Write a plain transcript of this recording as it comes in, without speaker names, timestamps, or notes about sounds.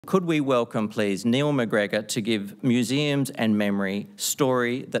Could we welcome, please, Neil MacGregor to give Museums and Memory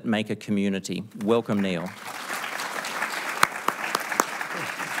Story That Make a Community. Welcome, Neil.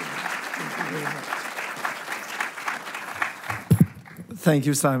 Thank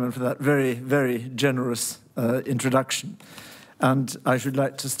you, Simon, for that very, very generous introduction. And I should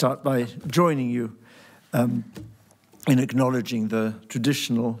like to start by joining you in acknowledging the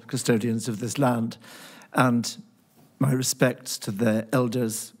traditional custodians of this land and my respects to their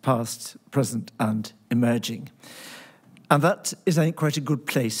elders, past, present, and emerging. And that is, I think, quite a good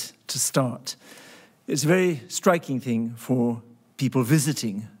place to start. It's a very striking thing for people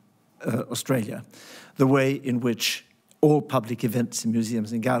visiting Australia, the way in which all public events in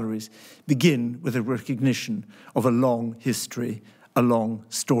museums and galleries begin with a recognition of a long history, a long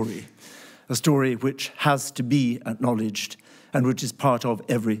story, a story which has to be acknowledged and which is part of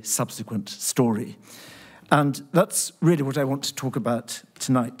every subsequent story. And that's really what I want to talk about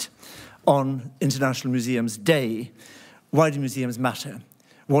tonight. On International Museums Day, why do museums matter?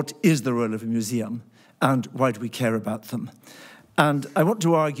 What is the role of a museum? And why do we care about them? And I want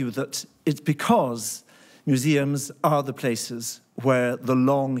to argue that it's because museums are the places where the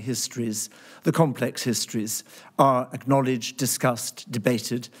long histories, the complex histories, are acknowledged, discussed,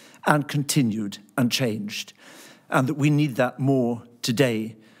 debated, and continued and changed. And that we need that more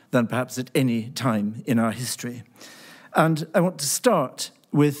today than perhaps at any time in our history. And I want to start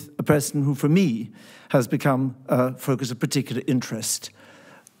with a person who, for me, has become a focus of particular interest,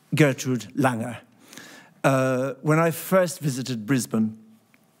 Gertrude Langer. When I first visited Brisbane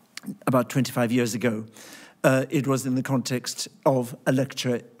about 25 years ago, it was in the context of a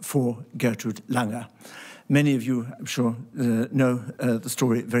lecture for Gertrude Langer. Many of you, I'm sure, know the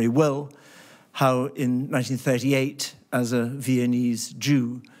story very well, how in 1938, as a Viennese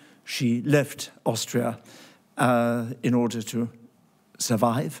Jew, she left Austria in order to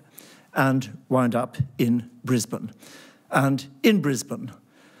survive and wound up in Brisbane. And in Brisbane,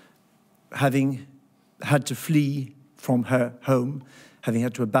 having had to flee from her home, having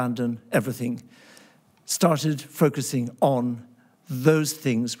had to abandon everything, started focusing on those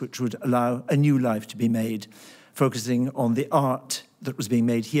things which would allow a new life to be made, focusing on the art that was being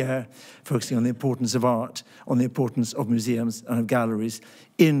made here, focusing on the importance of art, on the importance of museums and of galleries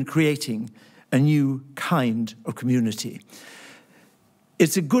in creating a new kind of community.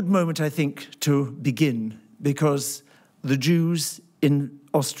 It's a good moment, I think, to begin, because the Jews in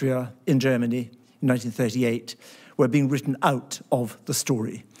Austria, in Germany, in 1938, were being written out of the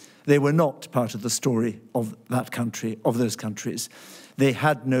story. They were not part of the story of that country, of those countries. They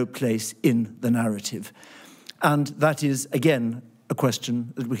had no place in the narrative. And that is, again, a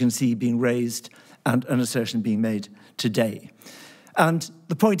question that we can see being raised and an assertion being made today. And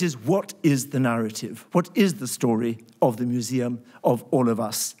the point is, what is the narrative? What is the story of the museum, of all of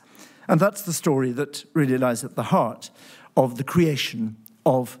us? And that's the story that really lies at the heart of the creation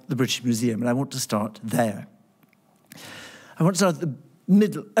of the British Museum. And I want to start there. I want to start at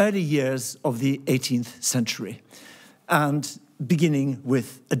the early years of the 18th century and beginning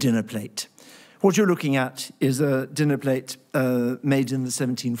with a dinner plate. What you're looking at is a dinner plate made in the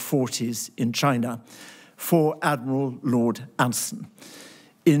 1740s in China for Admiral Lord Anson.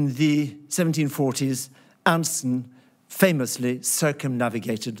 In the 1740s, Anson famously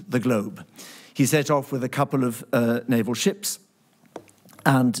circumnavigated the globe. He set off with a couple of naval ships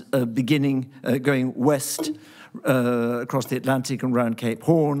and going west across the Atlantic and round Cape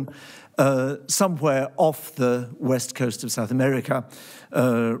Horn, somewhere off the west coast of South America,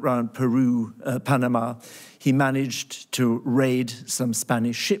 around Peru, Panama, he managed to raid some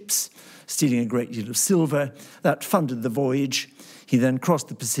Spanish ships, stealing a great deal of silver. That funded the voyage. He then crossed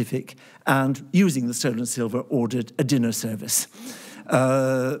the Pacific and, using the stolen silver, ordered a dinner service.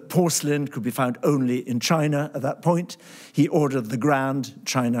 Porcelain could be found only in China at that point. He ordered the grand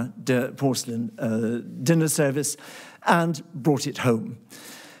China porcelain dinner service and brought it home.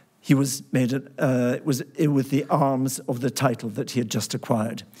 He was made with the arms of the title that he had just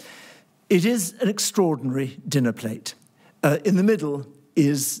acquired. It is an extraordinary dinner plate. In the middle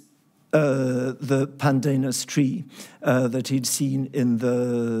is the pandanus tree that he'd seen in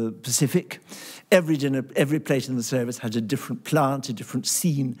the Pacific. Every plate in the service had a different plant, a different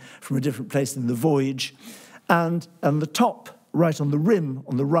scene from a different place in the voyage. And on the top, right on the rim,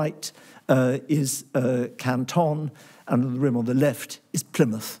 on the right, is Canton, and on the rim on the left is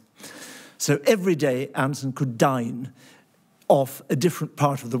Plymouth. So every day, Anson could dine off a different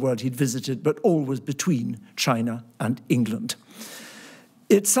part of the world he'd visited, but always between China and England.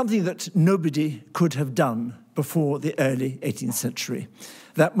 It's something that nobody could have done before the early 18th century.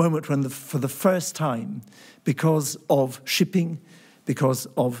 That moment when, for the first time, because of shipping, because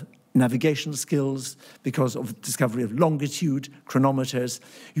of navigation skills, because of discovery of longitude, chronometers.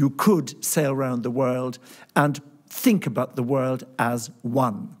 You could sail around the world and think about the world as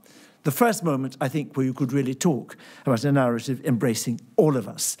one. The first moment, I think, where you could really talk about a narrative embracing all of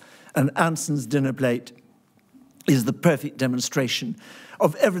us. And Anson's dinner plate is the perfect demonstration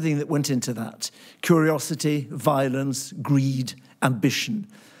of everything that went into that. Curiosity, violence, greed, ambition,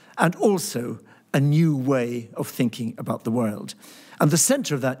 and also a new way of thinking about the world. And the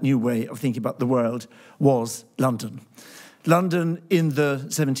centre of that new way of thinking about the world was London. London in the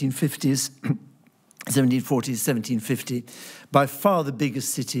 1750s, 1740s, 1750, by far the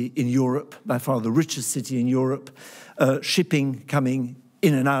biggest city in Europe, by far the richest city in Europe, shipping coming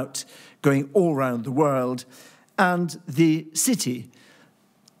in and out, going all around the world, and the city,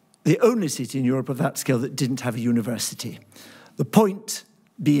 the only city in Europe of that scale that didn't have a university. The point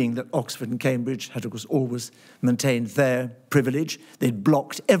being that Oxford and Cambridge had, of course, always maintained their privilege. They'd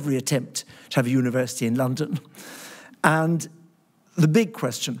blocked every attempt to have a university in London. And the big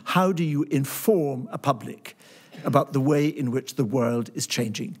question, how do you inform a public about the way in which the world is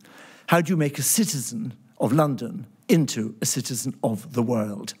changing? How do you make a citizen of London into a citizen of the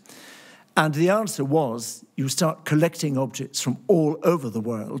world? And the answer was, you start collecting objects from all over the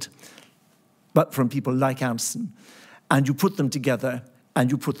world, but from people like Anson, and you put them together and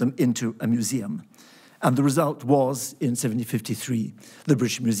you put them into a museum. And the result was, in 1753, the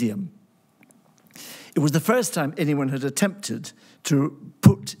British Museum. It was the first time anyone had attempted to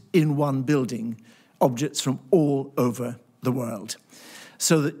put in one building objects from all over the world,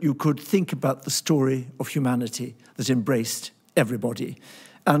 so that you could think about the story of humanity that embraced everybody.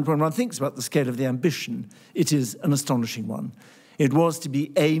 And when one thinks about the scale of the ambition, it is an astonishing one. It was to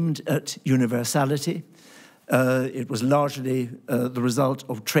be aimed at universality. It was largely the result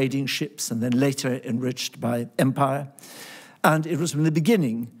of trading ships and then later enriched by empire. And it was from the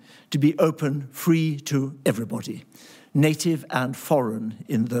beginning to be open, free to everybody, native and foreign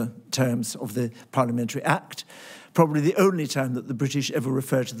in the terms of the Parliamentary Act, probably the only time that the British ever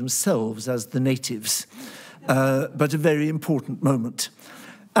refer to themselves as the natives, but a very important moment.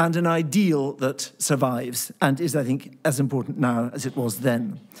 And an ideal that survives and is, I think, as important now as it was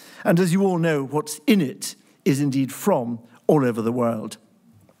then. And as you all know, what's in it is indeed from all over the world.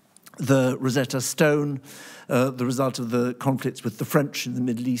 The Rosetta Stone, the result of the conflicts with the French in the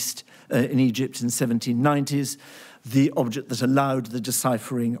Middle East, in Egypt in the 1790s, the object that allowed the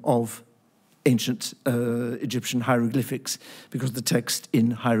deciphering of ancient Egyptian hieroglyphics, because the text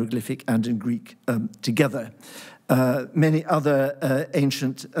in hieroglyphic and in Greek together. Many other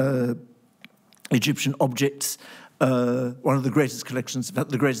ancient Egyptian objects, one of the greatest collections, in fact,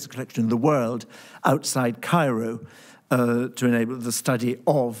 the greatest collection in the world, outside Cairo, to enable the study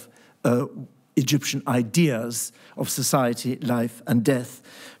of Egyptian ideas of society, life, and death,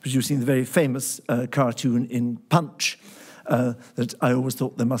 producing the very famous cartoon in Punch, that I always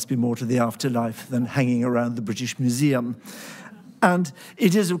thought there must be more to the afterlife than hanging around the British Museum. And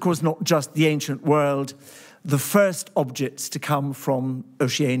it is, of course, not just the ancient world. The first objects to come from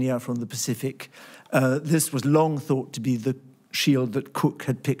Oceania, from the Pacific, this was long thought to be the shield that Cook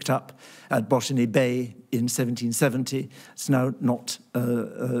had picked up at Botany Bay in 1770. It's now not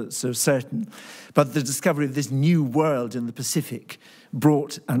so certain. But the discovery of this new world in the Pacific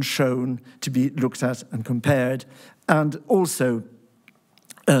brought and shown to be looked at and compared, and also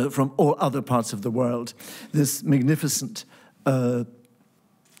from all other parts of the world, this magnificent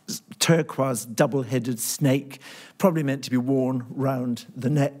turquoise double-headed snake, probably meant to be worn round the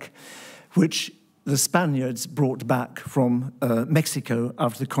neck, which the Spaniards brought back from Mexico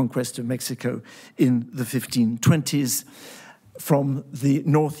after the conquest of Mexico in the 1520s, from the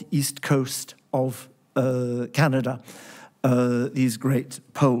northeast coast of Canada, these great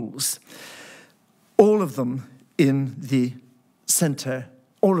poles. All of them in the center,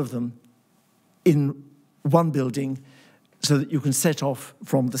 all of them in one building, so that you can set off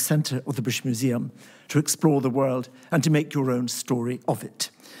from the center of the British Museum to explore the world and to make your own story of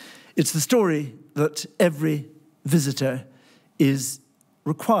it. It's the story that every visitor is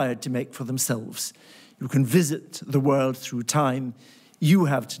required to make for themselves. You can visit the world through time. You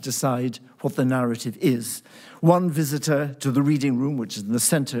have to decide what the narrative is. One visitor to the reading room, which is in the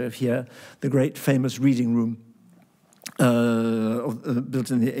center of here, the great famous reading room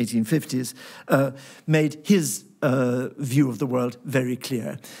built in the 1850s, made his view of the world very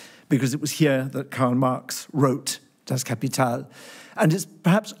clear, because it was here that Karl Marx wrote Das Kapital. And it's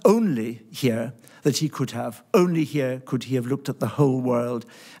perhaps only here that he could have, only here could he have looked at the whole world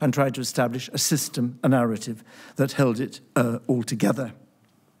and tried to establish a system, a narrative that held it all together.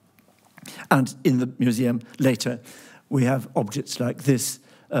 And in the museum later, we have objects like this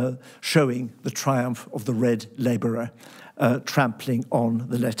showing the triumph of the red labourer trampling on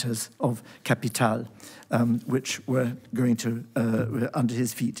the letters of Capital, which were going to were under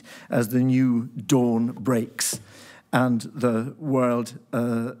his feet as the new dawn breaks and the world,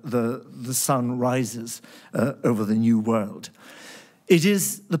 the sun rises over the new world. It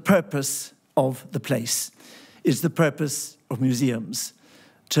is the purpose of the place, it's the purpose of museums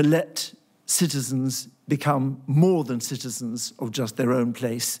to let citizens become more than citizens of just their own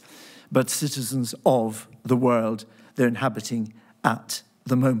place, but citizens of the world they're inhabiting at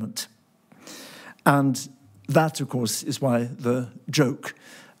the moment. And that, of course, is why the joke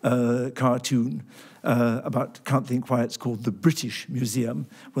cartoon about, can't think why it's called the British Museum,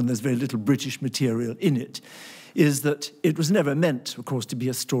 when there's very little British material in it, is that it was never meant, of course, to be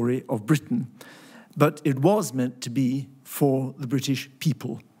a story of Britain, but it was meant to be for the British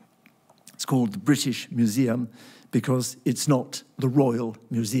people. It's called the British Museum because it's not the Royal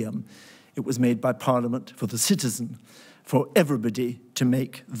Museum. It was made by Parliament for the citizen, for everybody to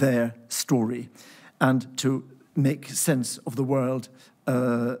make their story and to make sense of the world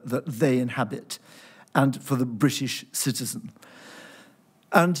that they inhabit, and for the British citizen.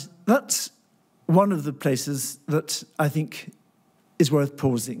 And that's one of the places that I think is worth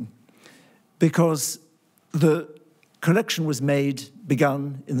pausing, because the collection was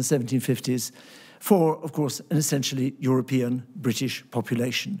begun in the 1750s for, of course, an essentially European British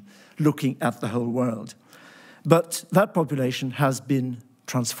population, looking at the whole world. But that population has been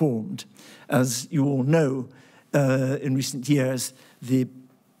transformed. As you all know, in recent years, the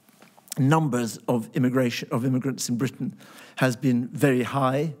numbers of immigrants in Britain has been very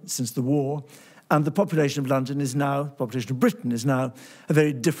high since the war, and the population of Britain is now a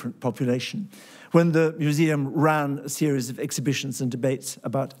very different population. When the museum ran a series of exhibitions and debates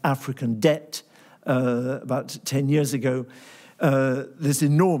about African debt about 10 years ago, this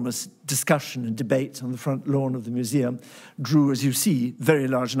enormous discussion and debate on the front lawn of the museum drew, as you see, very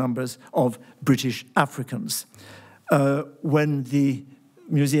large numbers of British Africans. When the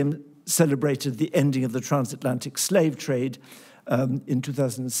museum celebrated the ending of the transatlantic slave trade in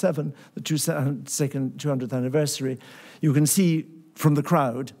 2007, the 200th anniversary, you can see from the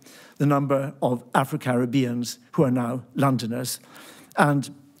crowd the number of Afro-Caribbeans who are now Londoners.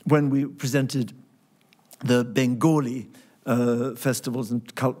 And when we presented the Bengali festivals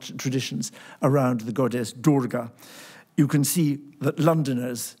and culture traditions around the goddess Durga, you can see that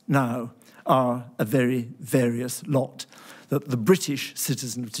Londoners now are a very various lot, that the British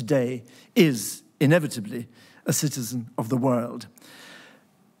citizen of today is inevitably a citizen of the world.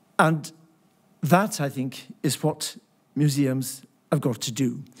 And that, I think, is what museums have got to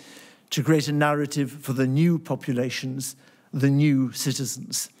do, to create a narrative for the new populations, the new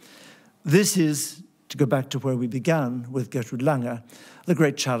citizens. This is, to go back to where we began with Gertrude Langer, the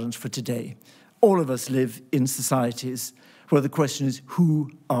great challenge for today. All of us live in societies where the question is,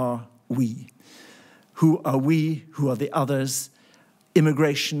 who are we? Who are we? Who are the others?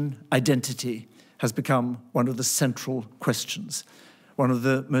 Immigration, identity has become one of the central questions, one of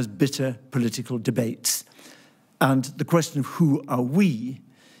the most bitter political debates. And the question of who are we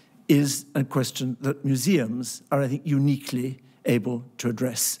is a question that museums are, I think, uniquely able to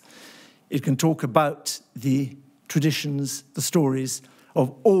address. It can talk about the traditions, the stories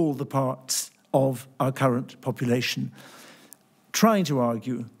of all the parts of our current population, trying to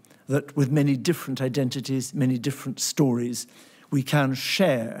argue that with many different identities, many different stories, we can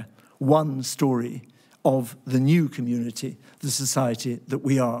share one story of the new community, the society that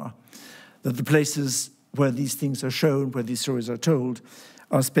we are, that the places where these things are shown, where these stories are told,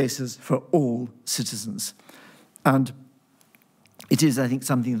 are spaces for all citizens. And it is, I think,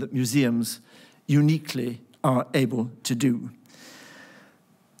 something that museums uniquely are able to do.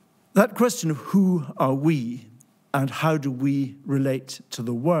 That question of who are we and how do we relate to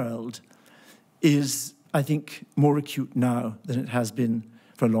the world is, I think, more acute now than it has been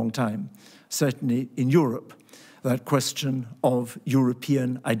for a long time. Certainly in Europe, that question of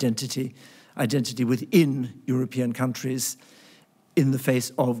European identity, identity within European countries in the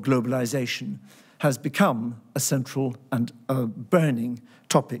face of globalization, has become a central and a burning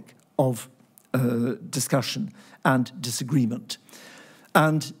topic of discussion and disagreement.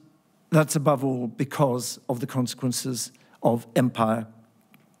 And that's above all because of the consequences of empire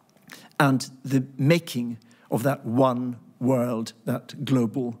and the making of that one world, that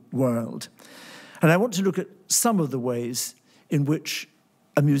global world. And I want to look at some of the ways in which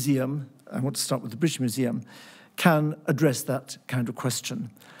a museum, I want to start with the British Museum, can address that kind of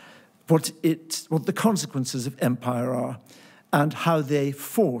question. What the consequences of empire are and how they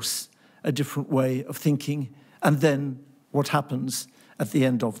force a different way of thinking and then what happens at the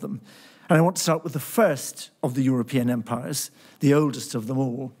end of them. And I want to start with the first of the European empires, the oldest of them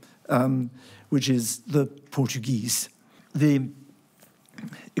all, which is the Portuguese. The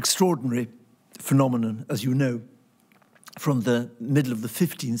extraordinary phenomenon, as you know, from the middle of the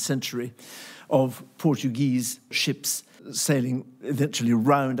 15th century of Portuguese ships sailing eventually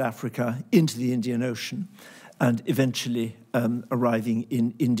around Africa into the Indian Ocean and eventually arriving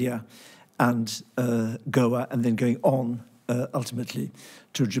in India and Goa and then going on ultimately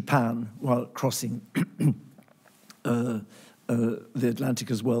to Japan while crossing the Atlantic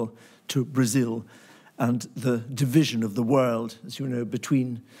as well to Brazil, and the division of the world, as you know,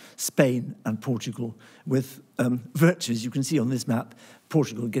 between Spain and Portugal, with virtually, as you can see on this map,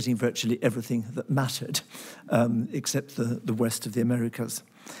 Portugal getting virtually everything that mattered, except the west of the Americas.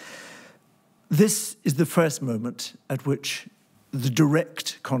 This is the first moment at which the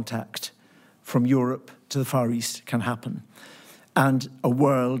direct contact from Europe to the Far East can happen, and a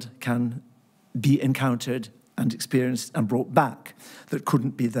world can be encountered and experienced and brought back that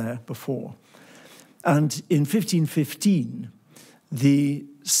couldn't be there before. And in 1515, the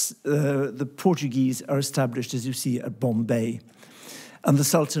Portuguese are established, as you see, at Bombay. And the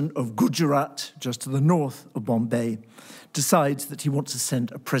Sultan of Gujarat, just to the north of Bombay, decides that he wants to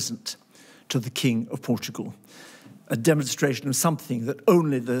send a present to the King of Portugal, a demonstration of something that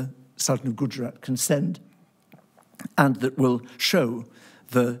only the Sultan of Gujarat can send, and that will show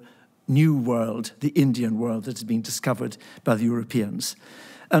the new world, the Indian world that is being discovered by the Europeans.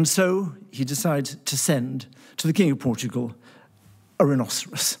 And so he decides to send to the King of Portugal a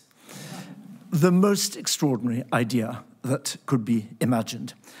rhinoceros. The most extraordinary idea that could be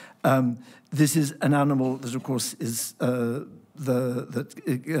imagined. This is an animal that, of course, is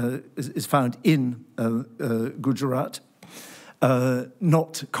found in Gujarat,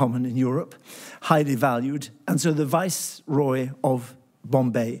 not common in Europe, highly valued. And so the Viceroy of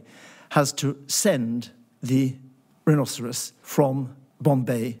Bombay has to send the rhinoceros from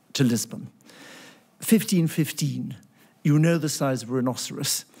Bombay to Lisbon. 1515, you know the size of a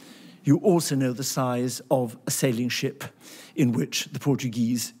rhinoceros. You also know the size of a sailing ship in which the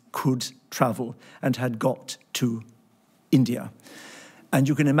Portuguese could travel and had got to India. And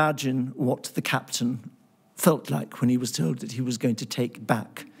you can imagine what the captain felt like when he was told that he was going to take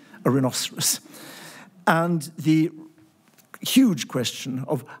back a rhinoceros. And the huge question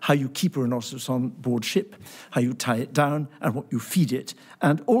of how you keep a rhinoceros on board ship, how you tie it down, and what you feed it,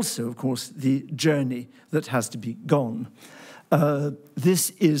 and also, of course, the journey that has to be gone.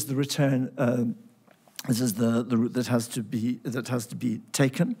 This is the return. This is the route that has to be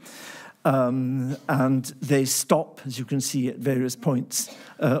taken, and they stop, as you can see, at various points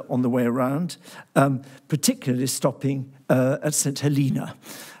on the way around, particularly stopping at St. Helena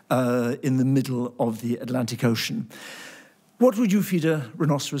in the middle of the Atlantic Ocean. What would you feed a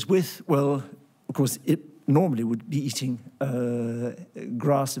rhinoceros with? Well, of course, it normally would be eating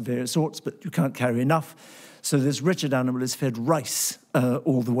grass of various sorts, but you can't carry enough. So this wretched animal is fed rice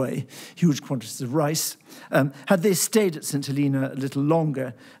all the way, huge quantities of rice. Had they stayed at St. Helena a little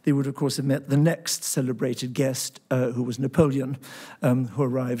longer, they would, of course, have met the next celebrated guest, who was Napoleon, who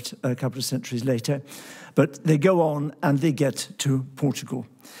arrived a couple of centuries later. But they go on and they get to Portugal.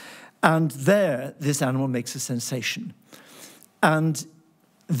 And there, this animal makes a sensation. And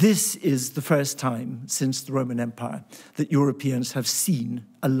this is the first time since the Roman Empire that Europeans have seen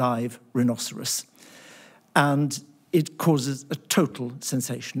a live rhinoceros. And it causes a total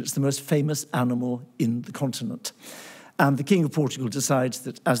sensation. It's the most famous animal in the continent. And the King of Portugal decides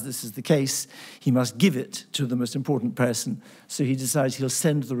that, as this is the case, he must give it to the most important person. So he decides he'll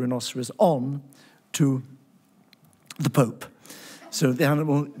send the rhinoceros on to the Pope. So the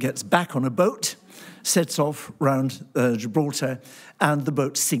animal gets back on a boat, sets off round Gibraltar, and the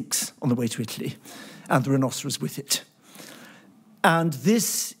boat sinks on the way to Italy, and the rhinoceros with it. And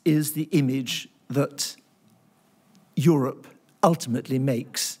this is the image that Europe ultimately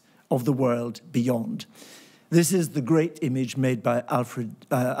makes of the world beyond. This is the great image made by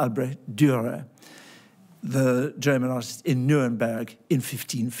Albrecht Dürer, the German artist, in Nuremberg in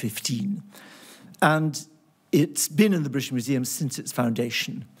 1515. And it's been in the British Museum since its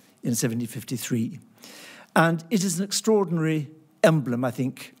foundation in 1753. And it is an extraordinary emblem, I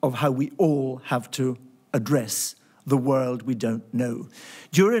think, of how we all have to address the world we don't know.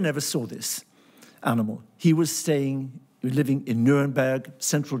 Dürer never saw this animal. He was living in Nuremberg,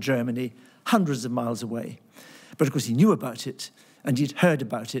 central Germany, hundreds of miles away. But of course he knew about it, and he'd heard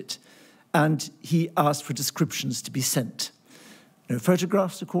about it, and he asked for descriptions to be sent. No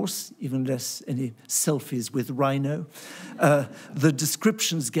photographs, of course, even less any selfies with rhino. The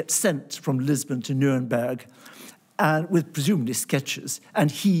descriptions get sent from Lisbon to Nuremberg, and with presumably sketches, and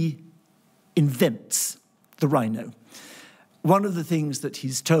he invents the rhino. One of the things that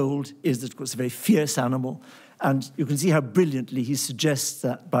he's told is that it's a very fierce animal, and you can see how brilliantly he suggests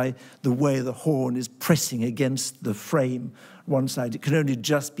that by the way the horn is pressing against the frame one side. It can only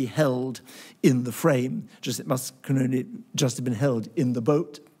just be held in the frame, can only just have been held in the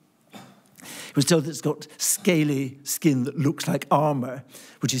boat. He was told that it's got scaly skin that looks like armor,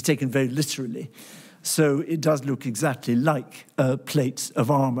 which is taken very literally. So it does look exactly like plates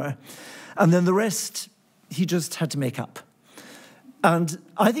of armor. And then the rest, he just had to make up. And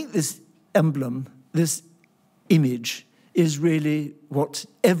I think this emblem, this image, is really what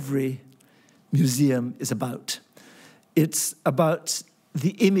every museum is about. It's about the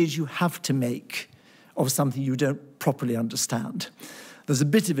image you have to make of something you don't properly understand. There's a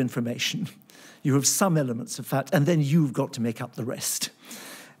bit of information. You have some elements of fact, and then you've got to make up the rest.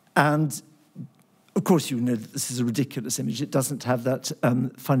 And of course, you know that this is a ridiculous image. It doesn't have that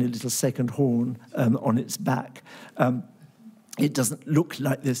funny little second horn on its back. It doesn't look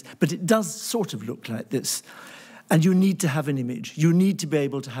like this, but it does sort of look like this. And you need to have an image. You need to be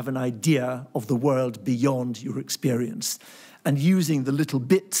able to have an idea of the world beyond your experience. And using the little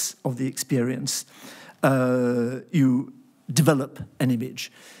bits of the experience, you develop an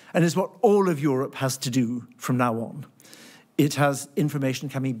image. And it's what all of Europe has to do from now on. It has information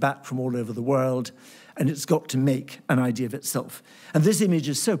coming back from all over the world, and it's got to make an idea of itself. And this image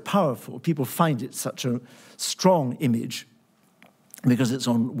is so powerful, people find it such a strong image, because it's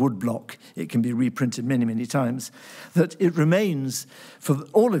on woodblock, it can be reprinted many, many times, that it remains for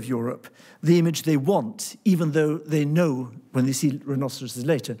all of Europe the image they want, even though they know when they see rhinoceroses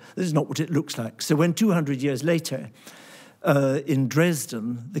later, this is not what it looks like. So when 200 years later, in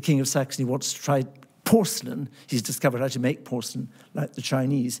Dresden, the King of Saxony wants to try porcelain, he's discovered how to make porcelain like the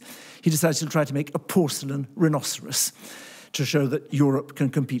Chinese, he decides to try to make a porcelain rhinoceros to show that Europe can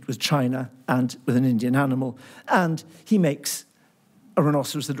compete with China and with an Indian animal. And he makes a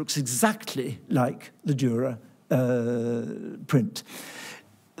rhinoceros that looks exactly like the Dürer print.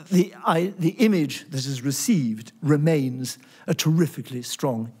 The image that is received remains a terrifically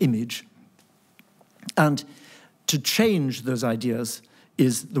strong image. And to change those ideas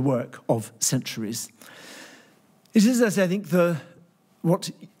is the work of centuries. It is, as I think,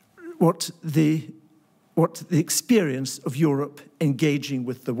 what the experience of Europe engaging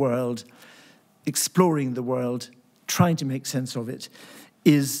with the world, exploring the world, trying to make sense of it,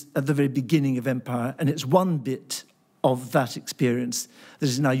 is at the very beginning of empire, and it's one bit of that experience that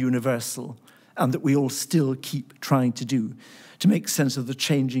is now universal and that we all still keep trying to do to make sense of the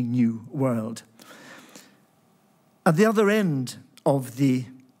changing new world. At the other end of the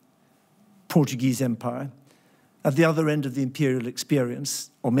Portuguese Empire, at the other end of the imperial experience,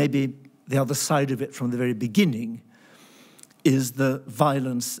 or maybe the other side of it from the very beginning, is the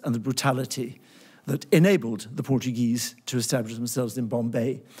violence and the brutality that enabled the Portuguese to establish themselves in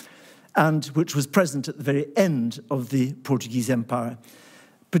Bombay, and which was present at the very end of the Portuguese Empire,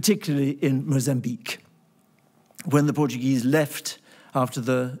 particularly in Mozambique. When the Portuguese left after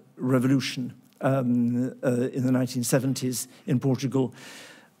the revolution in the 1970s in Portugal,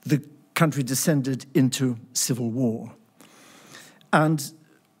 the country descended into civil war. And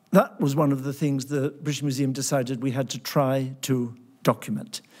that was one of the things the British Museum decided we had to try to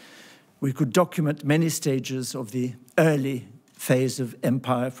document. We could document many stages of the early phase of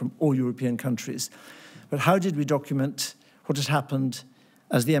empire from all European countries. But how did we document what had happened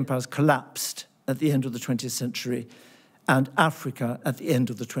as the empires collapsed at the end of the 20th century and Africa at the end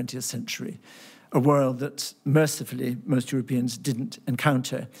of the 20th century? A world that, mercifully, most Europeans didn't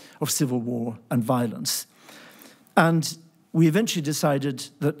encounter, of civil war and violence. And we eventually decided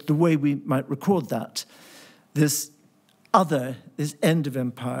that the way we might record that, this end of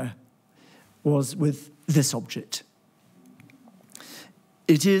empire, was with this object.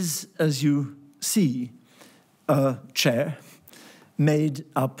 It is, as you see, a chair made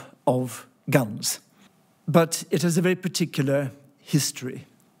up of guns. But it has a very particular history.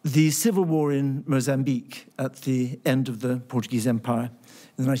 The civil war in Mozambique at the end of the Portuguese Empire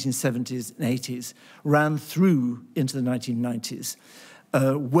in the 1970s and 80s ran through into the 1990s.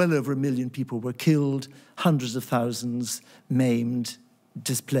 Well over 1 million people were killed, hundreds of thousands maimed,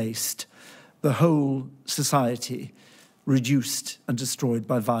 displaced. The whole society reduced and destroyed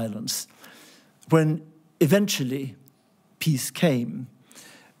by violence. When eventually peace came,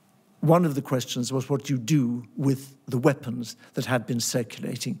 one of the questions was what you do with the weapons that had been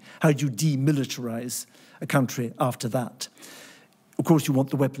circulating. How do you demilitarize a country after that? Of course, you want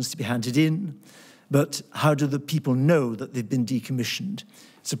the weapons to be handed in, but how do the people know that they've been decommissioned?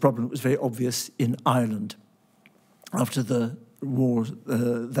 It's a problem that was very obvious in Ireland after the war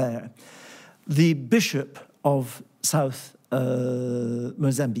there. The bishop of South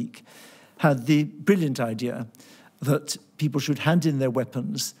Mozambique had the brilliant idea that people should hand in their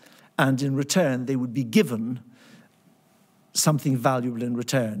weapons, and in return they would be given something valuable in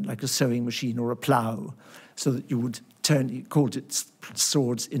return, like a sewing machine or a plough, so that you would turn, he called it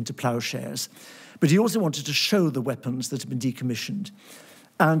swords, into ploughshares. But he also wanted to show the weapons that had been decommissioned.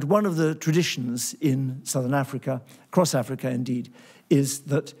 And one of the traditions in southern Africa, across Africa indeed, is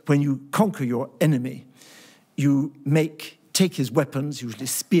that when you conquer your enemy, you take his weapons, usually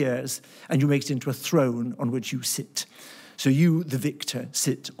spears, and you make it into a throne on which you sit. So you, the victor,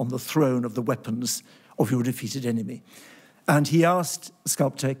 sit on the throne of the weapons of your defeated enemy. And he asked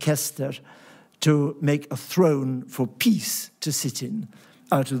sculptor Kester to make a throne for peace to sit in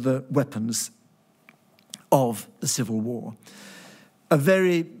out of the weapons of the Civil War. A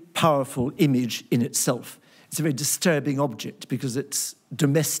very powerful image in itself. It's a very disturbing object because it's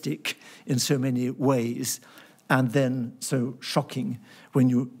domestic in so many ways and then so shocking when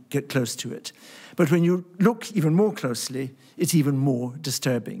you get close to it. But when you look even more closely, it's even more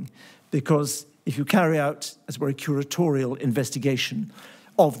disturbing because if you carry out, as it were, a curatorial investigation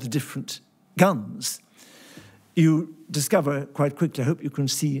of the different guns, you discover quite quickly, I hope you can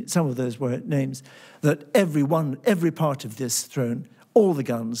see some of those names, that every part of this throne, all the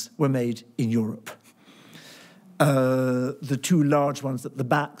guns were made in Europe. The two large ones at the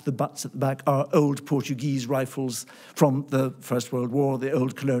back, the butts at the back, are old Portuguese rifles from the First World War, the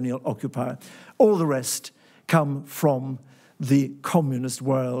old colonial occupier. All the rest come from the communist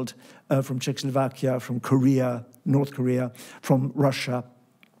world, from Czechoslovakia, from Korea, North Korea, from Russia.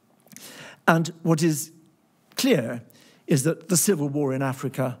 And what is clear is that the Civil War in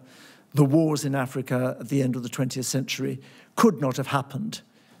Africa, the wars in Africa at the end of the 20th century, could not have happened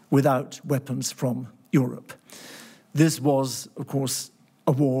without weapons from Europe. This was, of course,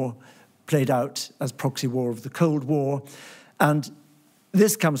 a war played out as proxy war of the Cold War, and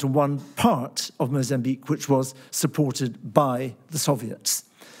this comes from one part of Mozambique which was supported by the Soviets.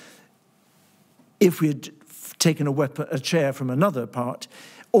 If we had taken a chair from another part,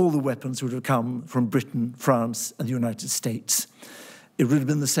 all the weapons would have come from Britain, France, and the United States. It would have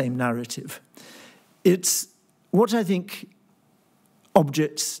been the same narrative. It's what I think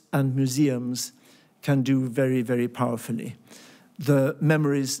objects and museums can do very, very powerfully. The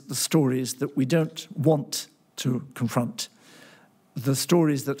memories, the stories that we don't want to confront, the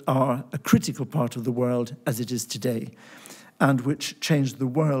stories that are a critical part of the world as it is today, and which changed the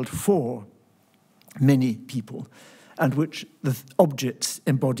world for many people, and which the objects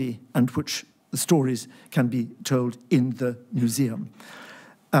embody, and which the stories can be told in the museum.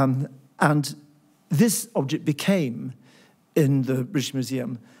 And this object became, in the British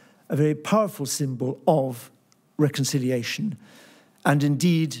Museum, a very powerful symbol of reconciliation. And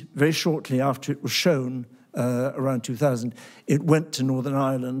indeed, very shortly after it was shown, around 2000, it went to Northern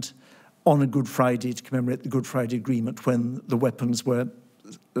Ireland on a Good Friday to commemorate the Good Friday Agreement when the weapons were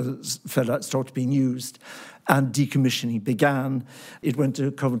started being used and decommissioning began. It went to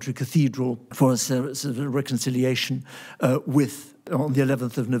Coventry Cathedral for a service of reconciliation on the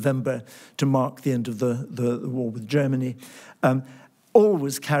 11th of November to mark the end of the war with Germany,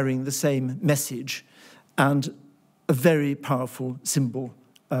 always carrying the same message and a very powerful symbol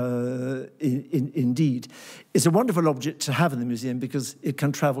indeed. It's a wonderful object to have in the museum because it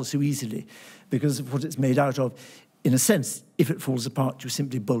can travel so easily because of what it's made out of. In a sense, if it falls apart, you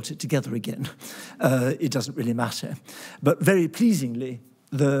simply bolt it together again. It doesn't really matter. But very pleasingly,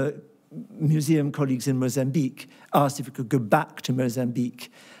 the museum colleagues in Mozambique asked if it could go back to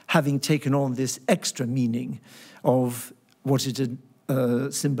Mozambique, having taken on this extra meaning of what it had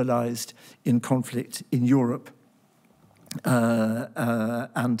symbolized in conflict in Europe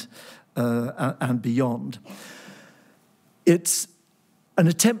and beyond. It's an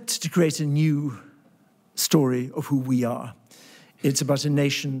attempt to create a new story of who we are. It's about a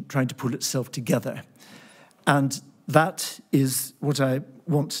nation trying to pull itself together. And that is what I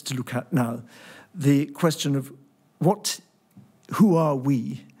want to look at now. The question of who are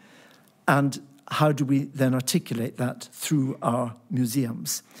we, and how do we then articulate that through our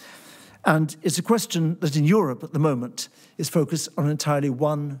museums? And it's a question that in Europe at the moment is focused on entirely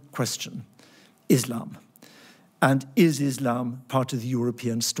one question: Islam. And is Islam part of the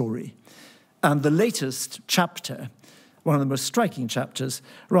European story? And the latest chapter, one of the most striking chapters,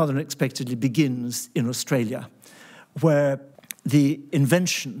 rather unexpectedly begins in Australia, where the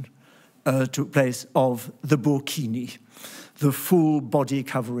invention took place of the burkini, the full body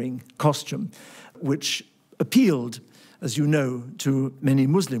covering costume, which appealed, as you know, to many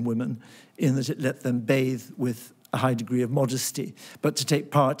Muslim women in that it let them bathe with a high degree of modesty, but to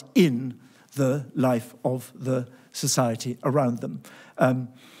take part in the life of the society around them.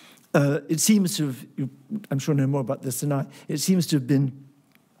 It seems to have, I'm sure you know more about this than I, it seems to have been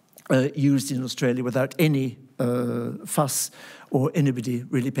used in Australia without any fuss or anybody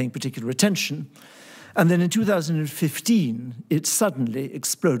really paying particular attention. And then in 2015, it suddenly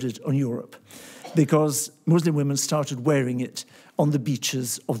exploded on Europe because Muslim women started wearing it on the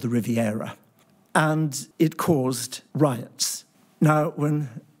beaches of the Riviera. And it caused riots. Now, when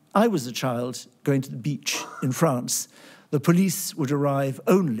I was a child going to the beach in France, the police would arrive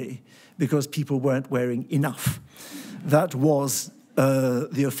only because people weren't wearing enough. That was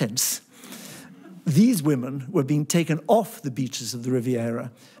the offence. These women were being taken off the beaches of the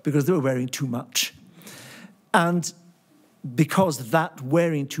Riviera because they were wearing too much. And because that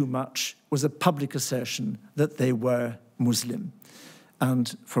wearing too much was a public assertion that they were Muslim.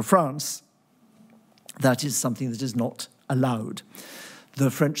 And for France, that is something that is not allowed.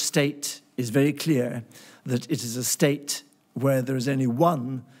 The French state is very clear that it is a state where there is only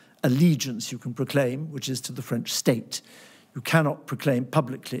one allegiance you can proclaim, which is to the French state. You cannot proclaim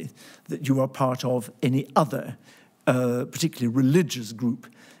publicly that you are part of any other, particularly religious group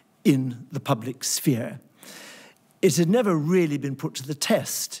in the public sphere. It had never really been put to the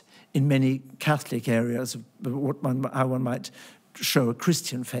test in many Catholic areas of how one might show a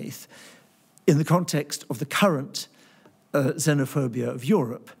Christian faith. In the context of the current xenophobia of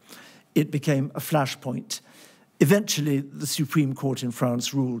Europe, it became a flashpoint. Eventually, the Supreme Court in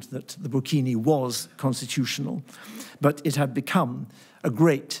France ruled that the burkini was constitutional, but it had become a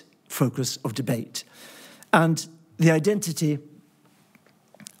great focus of debate. And the identity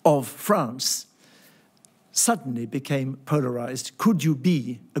of France suddenly became polarized. Could you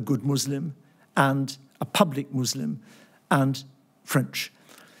be a good Muslim and a public Muslim and French?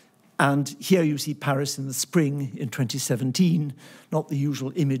 And here you see Paris in the spring in 2017, not the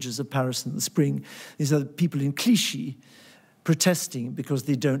usual images of Paris in the spring. These are the people in Clichy protesting because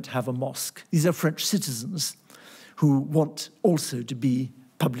they don't have a mosque. These are French citizens who want also to be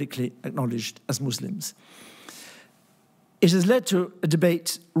publicly acknowledged as Muslims. It has led to a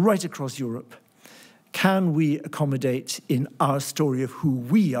debate right across Europe. Can we accommodate in our story of who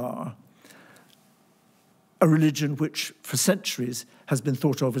we are a religion which for centuries has been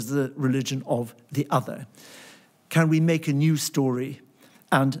thought of as the religion of the other? Can we make a new story,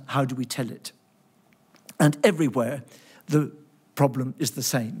 and how do we tell it? And everywhere, the problem is the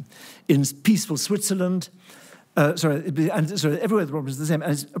same. In peaceful Switzerland, everywhere the problem is the same,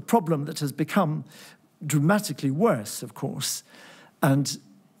 and it's a problem that has become dramatically worse, of course, and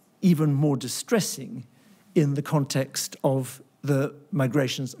even more distressing in the context of the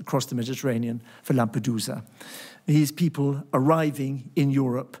migrations across the Mediterranean for Lampedusa. These people arriving in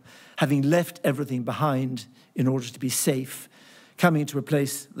Europe, having left everything behind in order to be safe, coming to a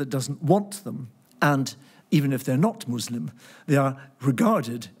place that doesn't want them, and even if they're not Muslim, they are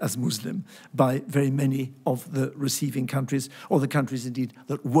regarded as Muslim by very many of the receiving countries, or the countries indeed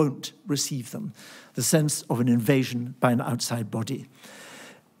that won't receive them. The sense of an invasion by an outside body.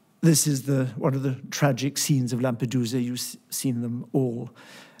 This is one of the tragic scenes of Lampedusa. You've seen them all.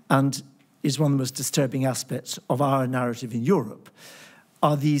 And is one of the most disturbing aspects of our narrative in Europe.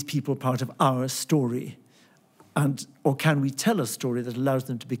 Are these people part of our story? Or can we tell a story that allows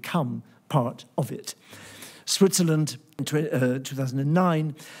them to become part of it? Switzerland, in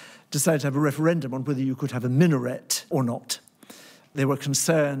 2009, decided to have a referendum on whether you could have a minaret or not. They were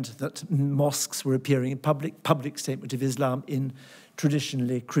concerned that mosques were appearing in public statement of Islam in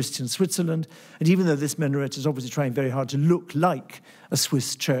traditionally Christian Switzerland. And even though this minaret is obviously trying very hard to look like a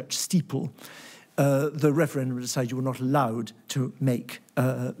Swiss church steeple, the referendum decided you were not allowed to make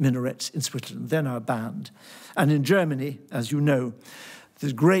minarets in Switzerland. They're now banned. And in Germany, as you know,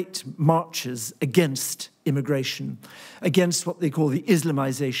 there's great marches against immigration, against what they call the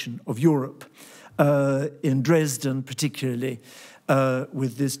Islamization of Europe, in Dresden particularly,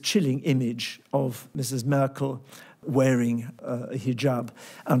 with this chilling image of Mrs. Merkel wearing a hijab,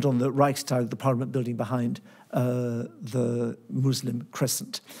 and on the Reichstag, the parliament building behind, the Muslim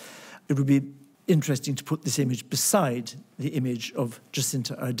crescent. It would be interesting to put this image beside the image of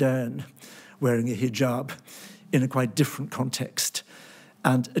Jacinta Ardern wearing a hijab in a quite different context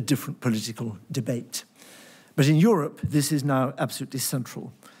and a different political debate. But in Europe, this is now absolutely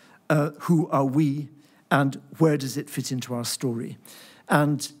central. Who are we, and where does it fit into our story?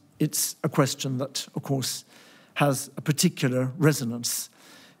 And it's a question that, of course, has a particular resonance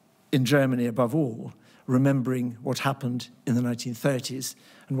in Germany above all, remembering what happened in the 1930s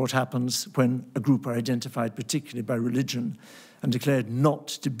and what happens when a group are identified particularly by religion and declared not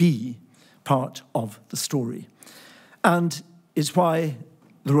to be part of the story. And it's why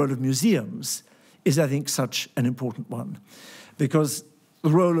the role of museums is, I think, such an important one, because the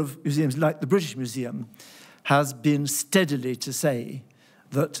role of museums like the British Museum has been steadily to say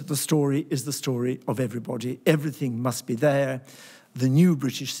that the story is the story of everybody. Everything must be there. The new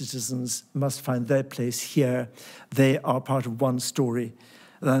British citizens must find their place here. They are part of one story.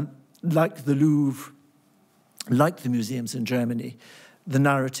 Like the Louvre, like the museums in Germany, the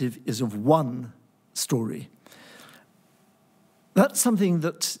narrative is of one story. That's something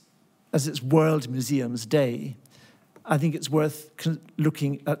that, as it's World Museums Day, I think it's worth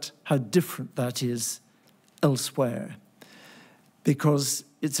looking at how different that is elsewhere, because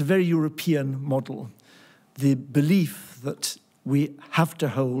it's a very European model. The belief that we have to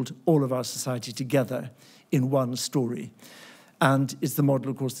hold all of our society together in one story. And it's the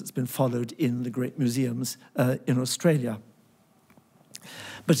model, of course, that's been followed in the great museums in Australia.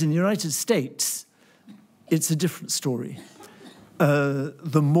 But in the United States, it's a different story.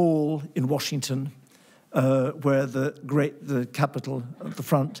 The Mall in Washington, where the Capitol at the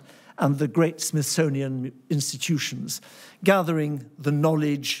front, and the great Smithsonian institutions, gathering the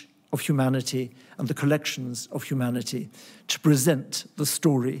knowledge of humanity and the collections of humanity to present the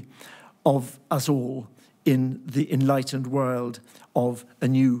story of us all in the enlightened world of a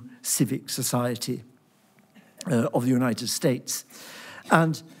new civic society of the United States.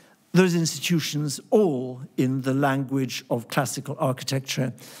 And those institutions, all in the language of classical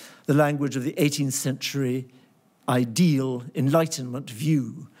architecture, the language of the 18th century ideal Enlightenment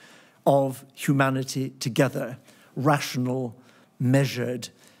view of humanity together, rational, measured,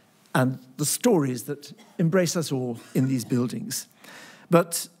 and the stories that embrace us all in these buildings.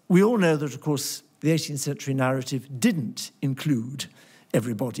 But we all know that, of course, the 18th century narrative didn't include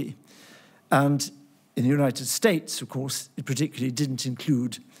everybody. And in the United States, of course, it particularly didn't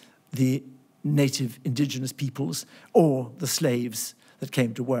include the native indigenous peoples or the slaves that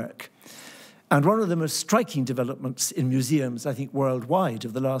came to work. And one of the most striking developments in museums, I think, worldwide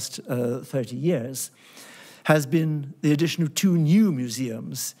of the last 30 years has been the addition of two new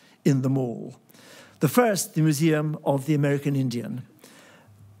museums in the Mall. The first, the Museum of the American Indian,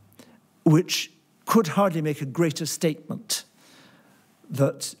 which could hardly make a greater statement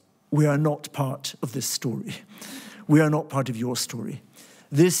that we are not part of this story. We are not part of your story.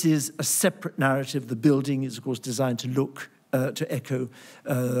 This is a separate narrative. The building is, of course, designed to echo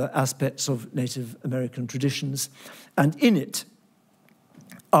aspects of Native American traditions. And in it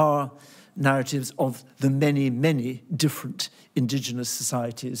are narratives of the many, many different indigenous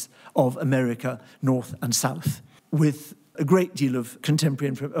societies of America, North and South, with a great deal of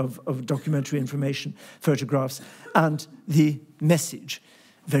contemporary, of documentary information, photographs, and the message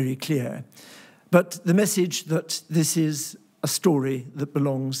very clear. But the message that this is a story that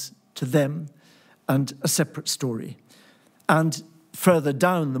belongs to them and a separate story. And further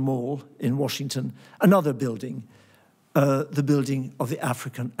down the Mall in Washington, another building, the building of the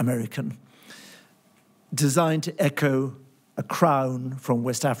African American, designed to echo a crown from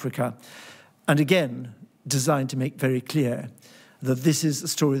West Africa, and again, designed to make very clear that this is a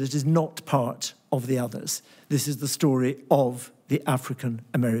story that is not part of the others. This is the story of the African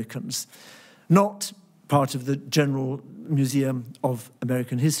Americans, not part of the General Museum of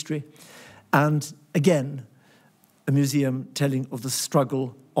American History, and again, a museum telling of the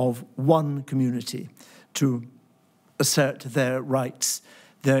struggle of one community to assert their rights,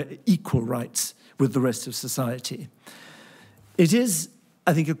 their equal rights with the rest of society. It is,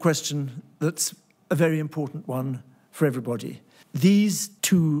 I think, a question that's a very important one for everybody. These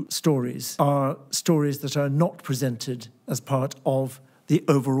two stories are stories that are not presented as part of the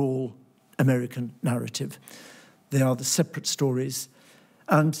overall American narrative. They are the separate stories.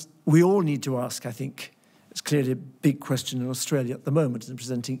 And we all need to ask, I think, it's clearly a big question in Australia at the moment in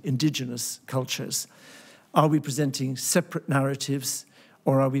presenting indigenous cultures. Are we presenting separate narratives,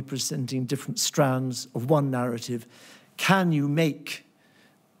 or are we presenting different strands of one narrative? Can you make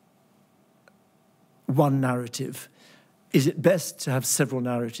one narrative? Is it best to have several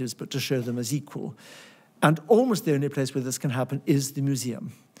narratives, but to show them as equal? And almost the only place where this can happen is the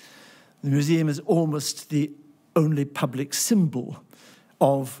museum. The museum is almost the only public symbol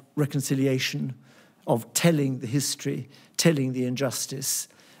of reconciliation, of telling the history, telling the injustice,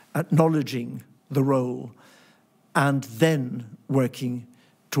 acknowledging the role, and then working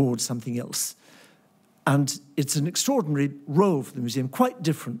towards something else. And it's an extraordinary role for the museum, quite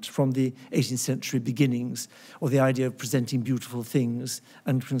different from the 18th century beginnings or the idea of presenting beautiful things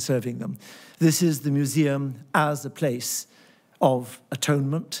and conserving them. This is the museum as a place of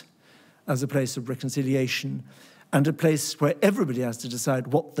atonement, as a place of reconciliation, and a place where everybody has to decide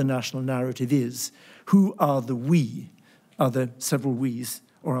what the national narrative is. Who are the we? Are there several we's,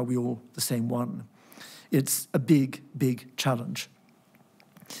 or are we all the same one? It's a big, big challenge.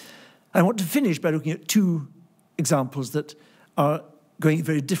 I want to finish by looking at two examples that are going in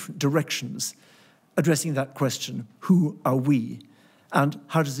very different directions, addressing that question, who are we, and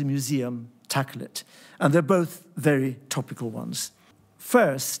how does the museum tackle it? And they're both very topical ones.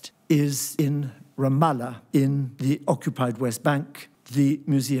 First is in Ramallah, in the occupied West Bank, the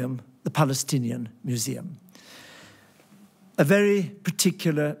museum, the Palestinian Museum. A very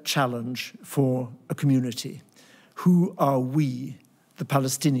particular challenge for a community. Who are we, the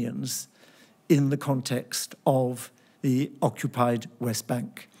Palestinians, in the context of the occupied West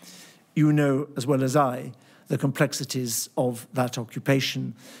Bank? You know as well as I the complexities of that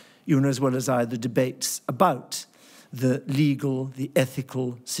occupation. You know as well as I the debates about the legal, the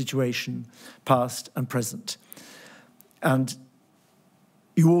ethical situation, past and present. And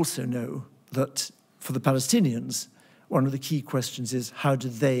you also know that for the Palestinians, one of the key questions is how do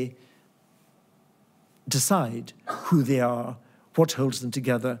they decide who they are, what holds them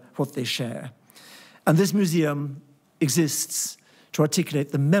together, what they share. And this museum exists to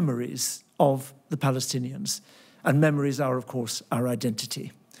articulate the memories of the Palestinians. And memories are, of course, our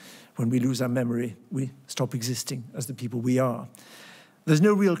identity. When we lose our memory, we stop existing as the people we are. There's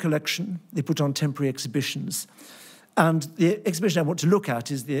no real collection. They put on temporary exhibitions. And the exhibition I want to look at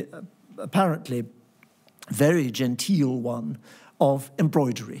is the apparently very genteel one of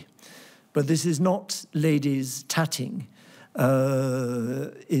embroidery. But this is not ladies tatting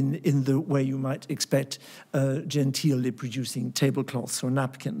in the way you might expect genteelly producing tablecloths or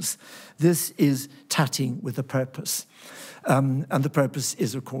napkins. This is tatting with a purpose. And the purpose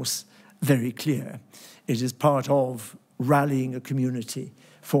is, of course, very clear. It is part of rallying a community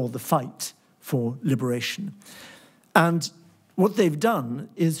for the fight for liberation. And what they've done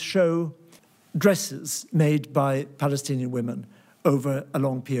is show dresses made by Palestinian women over a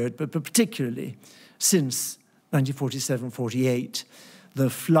long period, but particularly since 1947-48, the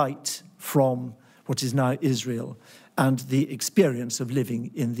flight from what is now Israel and the experience of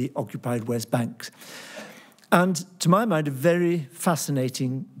living in the occupied West Bank. And to my mind, a very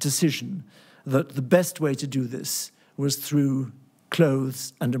fascinating decision that the best way to do this was through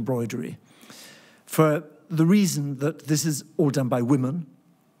clothes and embroidery. For the reason that this is all done by women,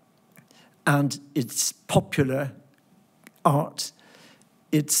 and it's popular art,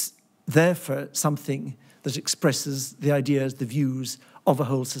 it's therefore something that expresses the ideas, the views of a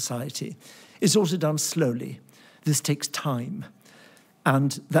whole society. It's also done slowly. This takes time.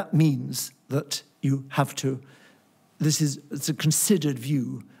 And that means that you have to, it's a considered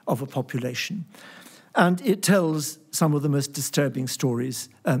view of a population. And it tells some of the most disturbing stories,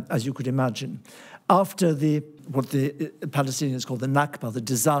 as you could imagine. After what the Palestinians call the Nakba, the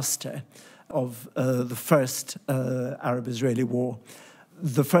disaster of the first Arab-Israeli war,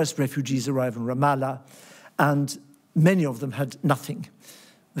 the first refugees arrived in Ramallah, and many of them had nothing.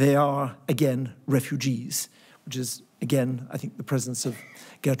 They are, again, refugees, which is, again, I think the presence of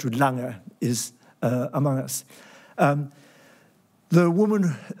Gertrude Langer is among us. The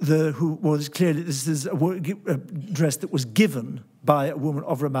woman who was clearly, this is a dress that was given by a woman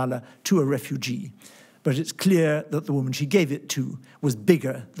of Ramallah to a refugee. But it's clear that the woman she gave it to was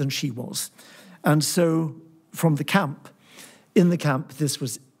bigger than she was. And so from the camp, in the camp, this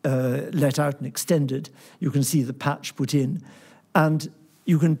was let out and extended. You can see the patch put in. And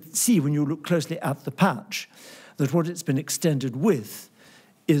you can see when you look closely at the patch that what it's been extended with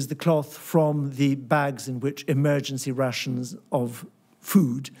is the cloth from the bags in which emergency rations of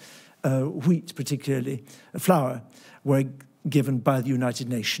food, wheat particularly, flour, were given by the United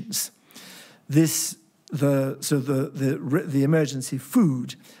Nations. The emergency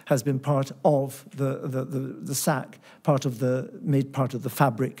food has been part of the sack, made part of the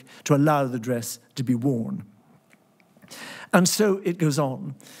fabric to allow the dress to be worn. And so it goes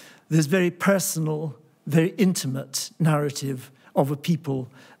on. This very personal, very intimate narrative of a people,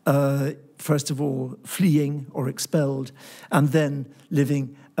 first of all, fleeing or expelled, and then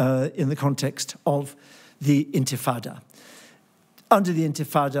living in the context of the Intifada. Under the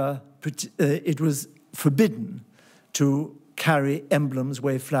Intifada, it was forbidden to carry emblems,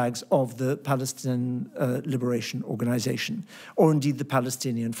 wave flags of the Palestinian Liberation Organization, or indeed the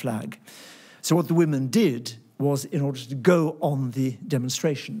Palestinian flag. So what the women did was, in order to go on the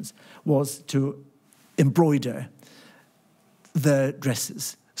demonstrations, was to embroider their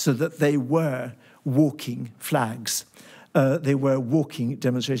dresses so that they were walking flags. They were walking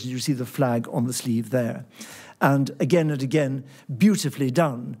demonstrations. You see the flag on the sleeve there. And again, beautifully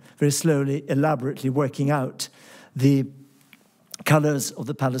done, very slowly, elaborately working out the colours of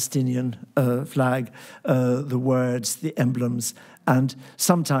the Palestinian flag, the words, the emblems, and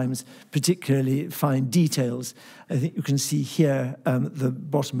sometimes particularly fine details. I think you can see here the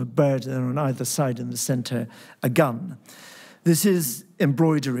bottom, a bird, and on either side in the centre, a gun. This is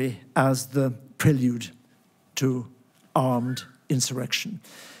embroidery as the prelude to armed insurrection.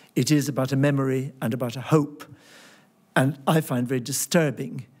 It is about a memory and about a hope, and I find very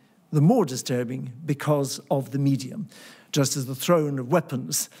disturbing, the more disturbing because of the medium. Just as the throne of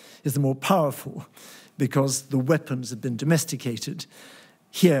weapons is the more powerful because the weapons have been domesticated,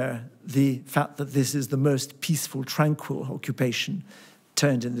 here the fact that this is the most peaceful, tranquil occupation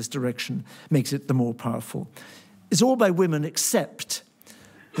turned in this direction makes it the more powerful. It's all by women, except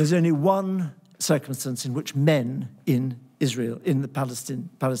there's only one circumstance in which men in Israel, in the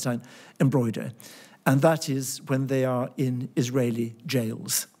Palestine, embroider, and that is when they are in Israeli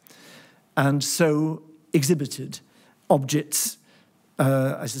jails. And so exhibited objects,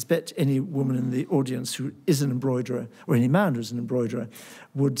 I suspect any woman in the audience who is an embroiderer, or any man who's an embroiderer,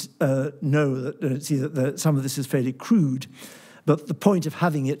 would know that, see that some of this is fairly crude, but the point of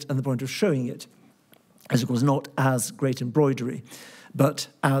having it and the point of showing it is, of course, not as great embroidery, but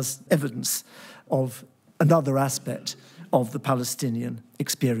as evidence of another aspect of the Palestinian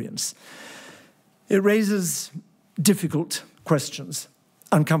experience. It raises difficult questions,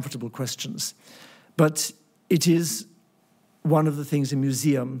 uncomfortable questions, but it is one of the things a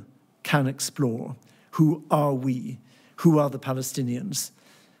museum can explore. Who are we? Who are the Palestinians?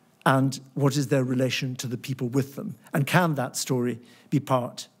 And what is their relation to the people with them? And can that story be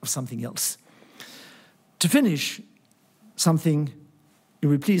part of something else? To finish, something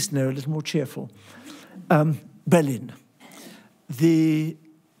you'll be pleased to know, a little more cheerful. Berlin. The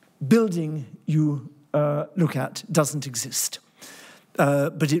building you look at doesn't exist,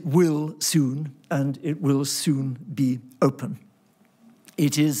 but it will soon, and it will soon be open.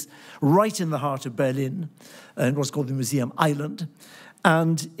 It is right in the heart of Berlin, in what's called the Museum Island,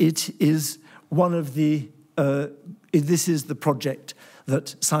 and it is one of the, this is the project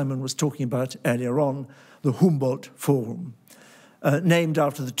that Simon was talking about earlier on, the Humboldt Forum, named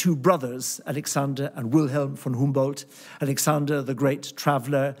after the two brothers, Alexander and Wilhelm von Humboldt. Alexander, the great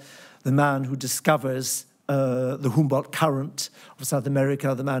traveller, the man who discovers the Humboldt current of South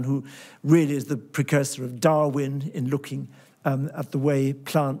America, the man who really is the precursor of Darwin in looking at the way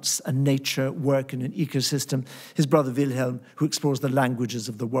plants and nature work in an ecosystem. His brother Wilhelm, who explores the languages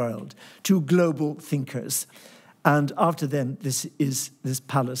of the world. Two global thinkers. And after them, this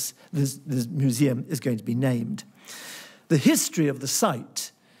palace, this museum is going to be named. The history of the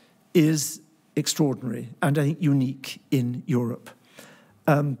site is extraordinary and I think unique in Europe.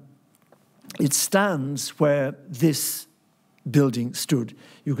 It stands where this building stood.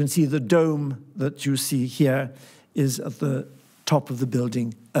 You can see the dome that you see here is at the top of the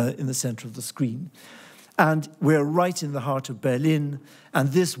building in the center of the screen. And we're right in the heart of Berlin,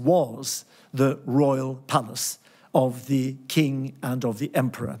 and this was the royal palace of the king and of the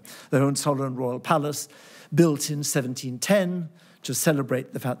emperor. The Hohenzollern Royal Palace, built in 1710 to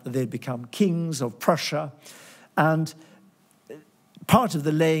celebrate the fact that they'd become kings of Prussia. And part of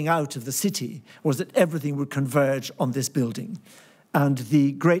the laying out of the city was that everything would converge on this building. And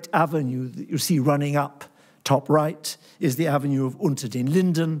the great avenue that you see running up top right is the avenue of Unter den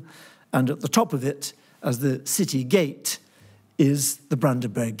Linden, and at the top of it, as the city gate, is the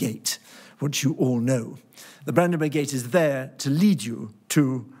Brandenburg Gate, which you all know. The Brandenburg Gate is there to lead you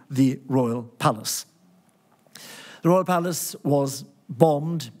to the royal palace. The royal palace was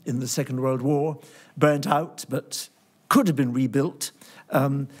bombed in the Second World War, burnt out, but could have been rebuilt.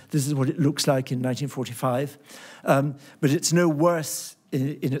 This is what it looks like in 1945. But it's no worse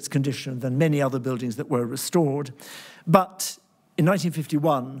in its condition than many other buildings that were restored. But in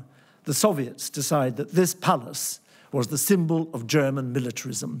 1951, the Soviets decided that this palace was the symbol of German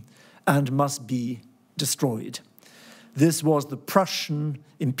militarism and must be destroyed. This was the Prussian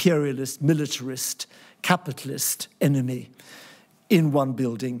imperialist, militarist, capitalist enemy in one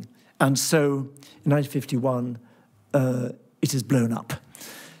building. And so in 1951, it is blown up.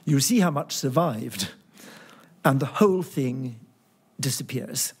 You see how much survived, and the whole thing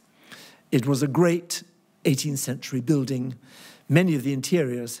disappears. It was a great 18th century building. Many of the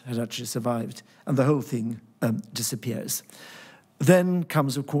interiors had actually survived, and the whole thing disappears. Then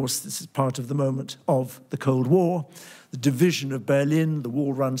comes, of course, this is part of the moment of the Cold War, the division of Berlin. The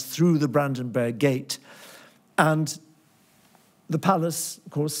wall runs through the Brandenburg Gate. And the palace,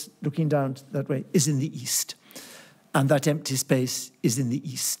 of course, looking down that way, is in the east. And that empty space is in the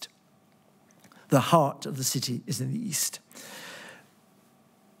east. The heart of the city is in the east.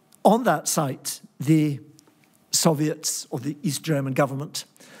 On that site, the Soviets, or the East German government,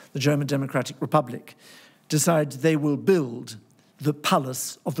 the German Democratic Republic, decide they will build the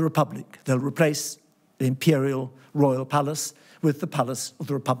Palace of the Republic. They'll replace the imperial royal palace with the Palace of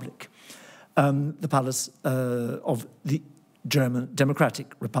the Republic, the Palace of the German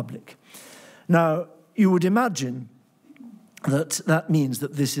Democratic Republic. Now, you would imagine that that means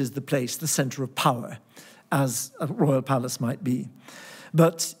that this is the place, the center of power, as a royal palace might be.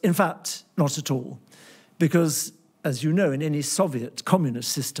 But in fact, not at all. Because, as you know, in any Soviet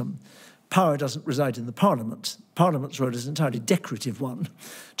communist system, power doesn't reside in the parliament. Parliament's role is an entirely decorative one,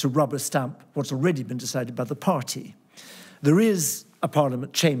 to rubber stamp what's already been decided by the party. There is a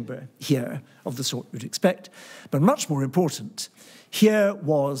parliament chamber here, of the sort you'd expect, but much more important, here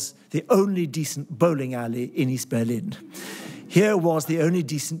was the only decent bowling alley in East Berlin. Here was the only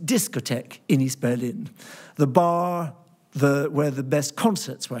decent discotheque in East Berlin. The bar where the best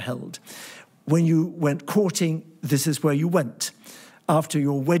concerts were held. When you went courting, this is where you went. After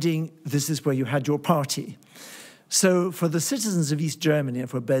your wedding, this is where you had your party. So for the citizens of East Germany and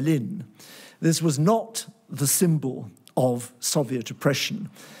for Berlin, this was not the symbol of Soviet oppression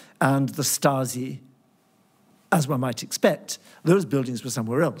and the Stasi, as one might expect. Those buildings were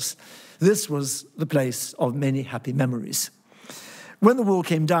somewhere else. This was the place of many happy memories. When the wall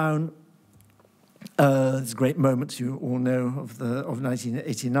came down, this great moment you all know of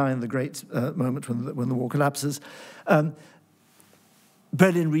 1989, the great moment when the wall collapses.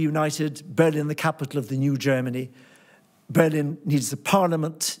 Berlin reunited, Berlin the capital of the new Germany. Berlin needs a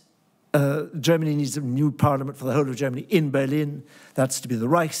parliament. Germany needs a new parliament for the whole of Germany in Berlin. That's to be the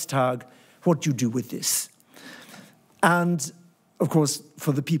Reichstag. What do you do with this? And, of course,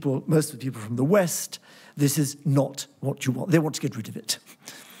 for the people, most of the people from the West, this is not what you want. They want to get rid of it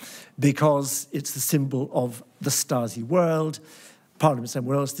because it's the symbol of the Stasi world. Parliament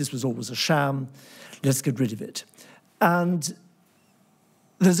somewhere else, this was always a sham. Let's get rid of it. And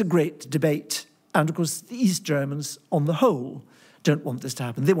there's a great debate. And, of course, the East Germans, on the whole, don't want this to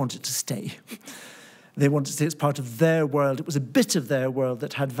happen. They want it to stay. They want to stay as part of their world. It was a bit of their world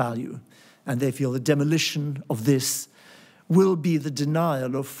that had value. And they feel the demolition of this will be the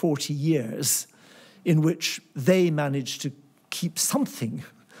denial of 40 years in which they managed to keep something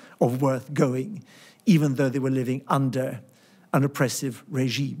of worth going, even though they were living under an oppressive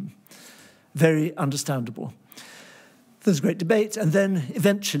regime. Very understandable. There's great debate, and then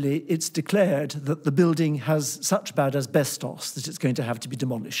eventually it's declared that the building has such bad asbestos that it's going to have to be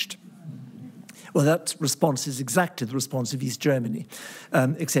demolished. Well, that response is exactly the response of East Germany,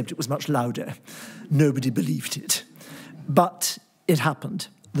 except it was much louder. Nobody believed it. But it happened.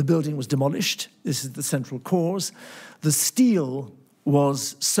 The building was demolished. This is the central cause. The steel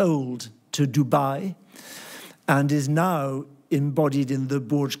was sold to Dubai and is now embodied in the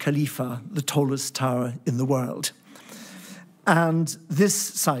Burj Khalifa, the tallest tower in the world. And this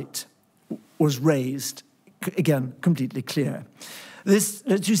site was raised, again, completely clear. This,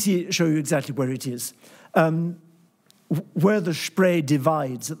 let you see, show you exactly where it is. Where the Spree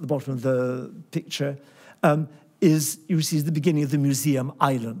divides at the bottom of the picture is, you see, the beginning of the museum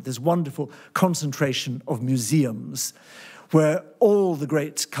island. This wonderful concentration of museums where all the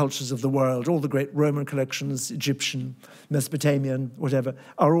great cultures of the world, all the great Roman collections, Egyptian, Mesopotamian, whatever,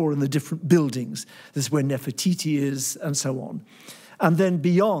 are all in the different buildings. This is where Nefertiti is, and so on. And then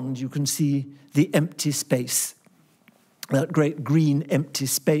beyond, you can see the empty space, that great green empty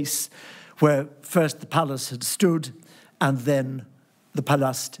space where first the palace had stood and then the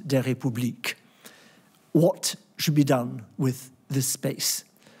Palast der Republik. What should be done with this space?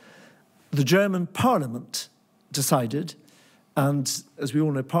 The German parliament decided, and as we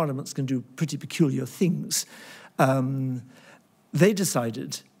all know, parliaments can do pretty peculiar things. They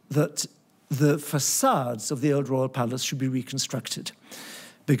decided that the facades of the old royal palace should be reconstructed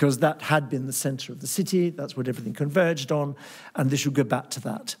because that had been the center of the city, that's what everything converged on, and they should go back to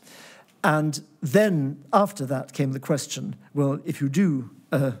that. And then after that came the question, well, if you do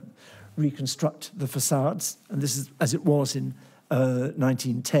reconstruct the facades, and this is as it was in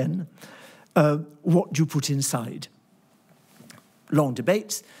 1910, what do you put inside? Long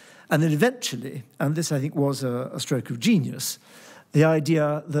debates, and then eventually, and this I think was a stroke of genius, the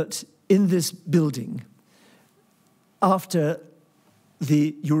idea that in this building, after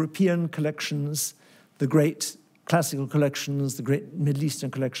the European collections, the great classical collections, the great Middle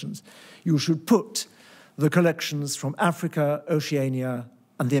Eastern collections, you should put the collections from Africa, Oceania,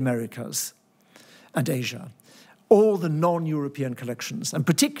 and the Americas, and Asia. All the non-European collections, and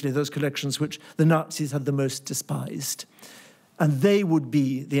particularly those collections which the Nazis had the most despised. And they would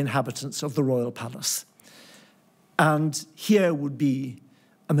be the inhabitants of the royal palace. And here would be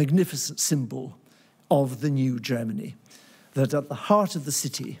a magnificent symbol of the new Germany, that at the heart of the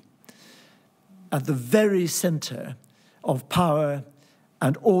city, at the very center of power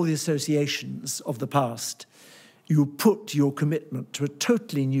and all the associations of the past, you put your commitment to a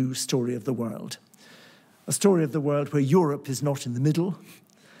totally new story of the world. A story of the world where Europe is not in the middle,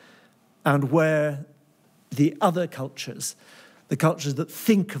 and where the other cultures, the cultures that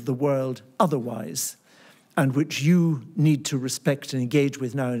think of the world otherwise, and which you need to respect and engage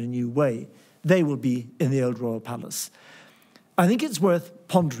with now in a new way, they will be in the old royal palace. I think it's worth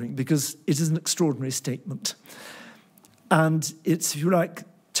pondering because it is an extraordinary statement. And it's, if you like,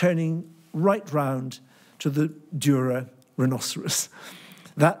 turning right round to the Dürer rhinoceros.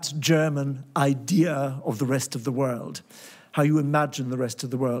 That German idea of the rest of the world, how you imagine the rest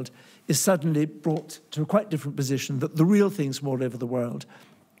of the world, is suddenly brought to a quite different position, that the real things from all over the world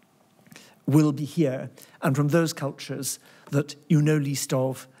will be here, and from those cultures that you know least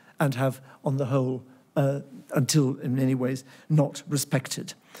of and have, on the whole, until in many ways, not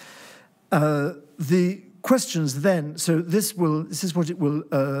respected. The questions then, so this is what it will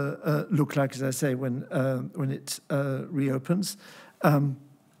look like, as I say, when it reopens.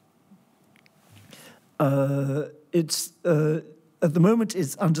 It's at the moment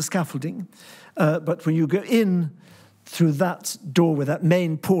it's under scaffolding, but when you go in through that door with that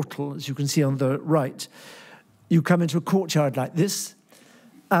main portal, as you can see on the right, you come into a courtyard like this,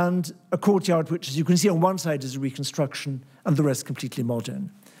 and a courtyard which, as you can see on one side, is a reconstruction, and the rest completely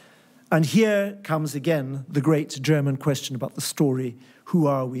modern. And here comes again the great German question about the story. Who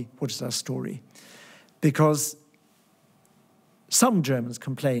are we? What is our story? Because some Germans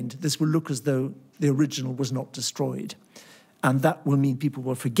complained this will look as though the original was not destroyed. And that will mean people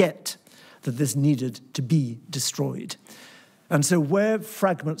will forget that this needed to be destroyed. And so where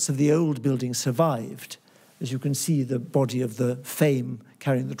fragments of the old building survived, as you can see the body of the Fame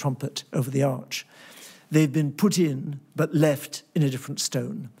carrying the trumpet over the arch, they've been put in but left in a different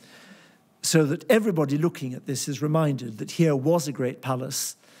stone, so that everybody looking at this is reminded that here was a great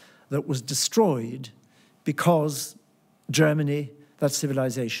palace that was destroyed because Germany, that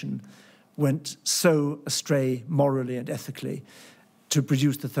civilization, went so astray morally and ethically to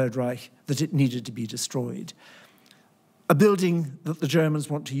produce the Third Reich that it needed to be destroyed. A building that the Germans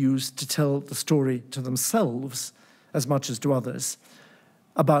want to use to tell the story to themselves as much as to others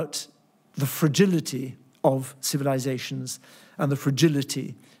about the fragility of civilizations and the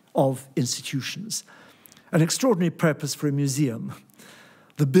fragility of institutions. An extraordinary purpose for a museum,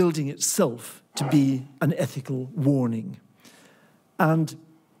 the building itself to be an ethical warning. And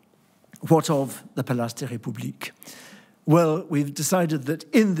what of the Place de République? Well, we've decided that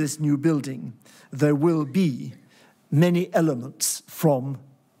in this new building there will be many elements from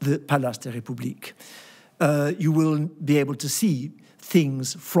the Place de République. You will be able to see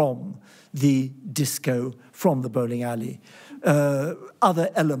things from the disco, from the bowling alley, other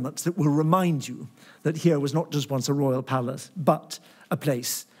elements that will remind you that here was not just once a royal palace, but a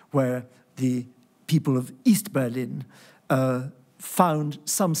place where the people of East Berlin found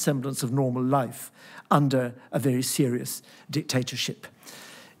some semblance of normal life under a very serious dictatorship.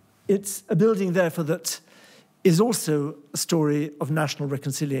 It's a building, therefore, that is also a story of national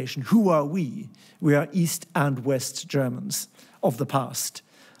reconciliation. Who are we? We are East and West Germans of the past,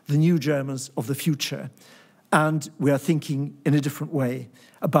 the new Germans of the future, and we are thinking in a different way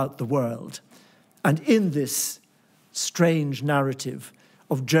about the world. And in this strange narrative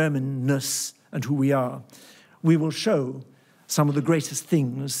of Germanness and who we are, we will show some of the greatest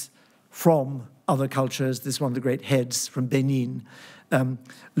things from other cultures. This one of the great heads from Benin,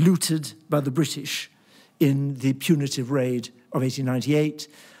 looted by the British in the punitive raid of 1898,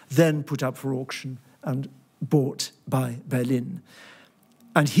 then put up for auction and bought by Berlin.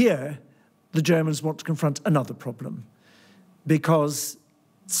 And here, the Germans want to confront another problem, because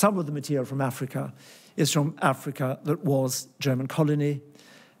some of the material from Africa is from Africa that was German colony,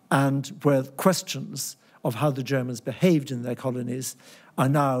 and where questions of how the Germans behaved in their colonies are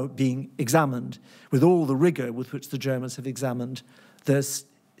now being examined with all the rigor with which the Germans have examined their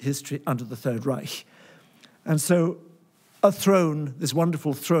history under the Third Reich. And so a throne, this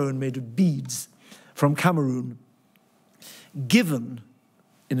wonderful throne made of beads from Cameroon, given,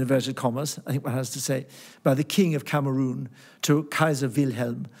 in inverted commas, I think one has to say, by the King of Cameroon to Kaiser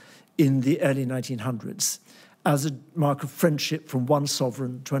Wilhelm in the early 1900s. as a mark of friendship from one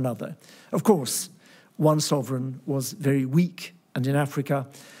sovereign to another. Of course, one sovereign was very weak and in Africa,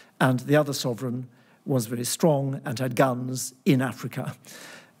 and the other sovereign was very strong and had guns in Africa.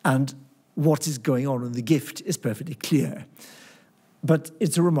 And what is going on in the gift is perfectly clear. But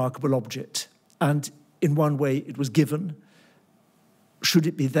it's a remarkable object. And in one way, it was given. Should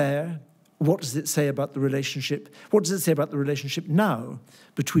it be there? What does it say about the relationship? What does it say about the relationship now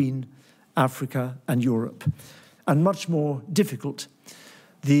between Africa and Europe? And much more difficult,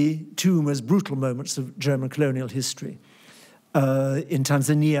 the two most brutal moments of German colonial history. In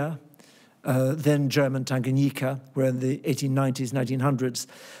Tanzania, then German Tanganyika, where in the 1890s, 1900s,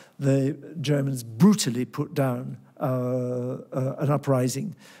 the Germans brutally put down an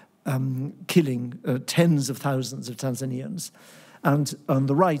uprising, killing tens of thousands of Tanzanians. And on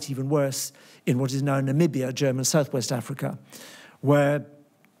the right, even worse, in what is now Namibia, German Southwest Africa, where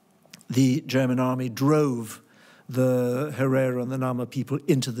the German army drove the Herero and the Nama people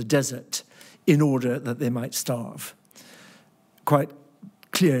into the desert in order that they might starve. Quite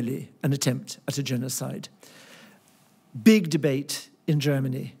clearly an attempt at a genocide. Big debate in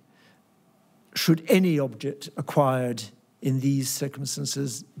Germany. Should any object acquired in these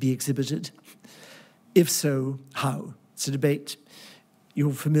circumstances be exhibited? If so, how? It's a debate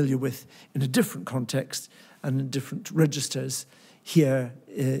you're familiar with in a different context and in different registers here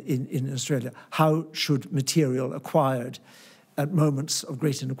in Australia. How should material acquired at moments of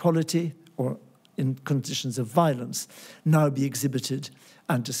great inequality or in conditions of violence now be exhibited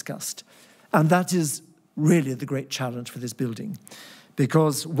and discussed? And that is really the great challenge for this building,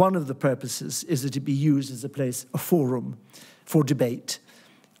 because one of the purposes is that it be used as a place, a forum for debate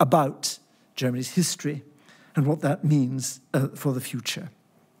about Germany's history and what that means for the future.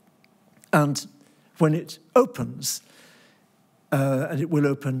 And when it opens, and it will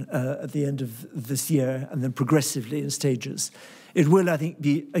open at the end of this year and then progressively in stages, it will, I think,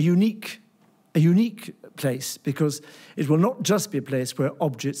 be a unique place, because it will not just be a place where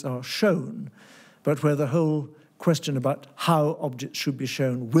objects are shown, but where the whole question about how objects should be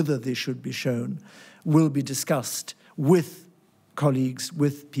shown, whether they should be shown, will be discussed with colleagues,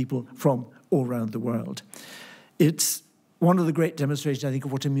 with people from all around the world. It's one of the great demonstrations, I think,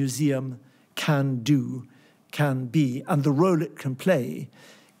 of what a museum can do, can be, and the role it can play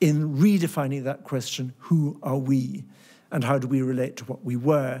in redefining that question, who are we, and how do we relate to what we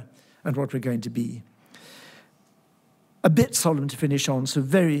were and what we're going to be. A bit solemn to finish on, so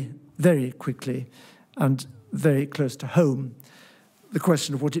very, very quickly and very close to home, the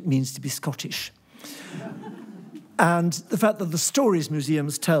question of what it means to be Scottish. And the fact that the stories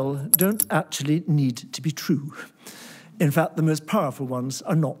museums tell don't actually need to be true. In fact, the most powerful ones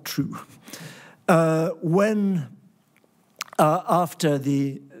are not true. After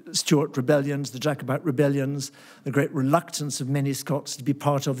the Stuart rebellions, the Jacobite rebellions, the great reluctance of many Scots to be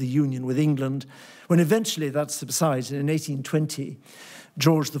part of the union with England, when eventually that subsides, and in 1820,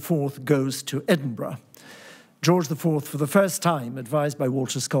 George IV goes to Edinburgh. George IV, for the first time, advised by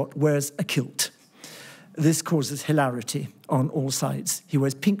Walter Scott, wears a kilt. This causes hilarity on all sides. He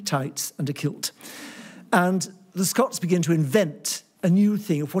wears pink tights and a kilt. And the Scots begin to invent a new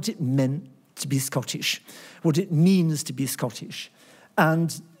thing of what it meant to be Scottish, what it means to be Scottish.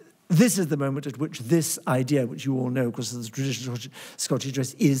 And this is the moment at which this idea, which you all know because of the traditional Scottish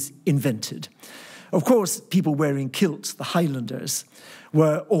dress, is invented. Of course, people wearing kilts, the Highlanders,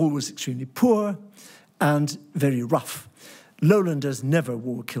 were always extremely poor and very rough. Lowlanders never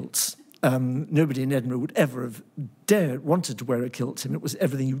wore kilts. Nobody in Edinburgh would ever have wanted to wear a kilt, and it was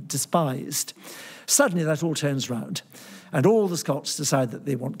everything you despised. Suddenly that all turns round, and all the Scots decide that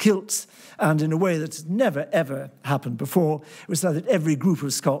they want kilts, and in a way that's never, ever happened before, it was so that every group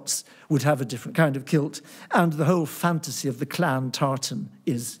of Scots would have a different kind of kilt, and the whole fantasy of the clan tartan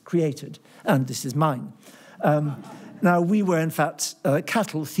is created, and this is mine. Now, we were, in fact,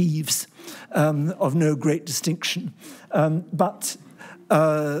 cattle thieves of no great distinction, but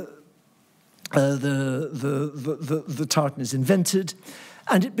the tartan is invented,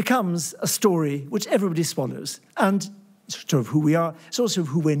 and it becomes a story which everybody swallows. And it's sort of who we are, it's also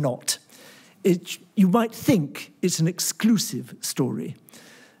who we're not. You might think it's an exclusive story,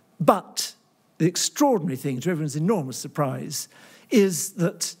 but the extraordinary thing, to everyone's enormous surprise, is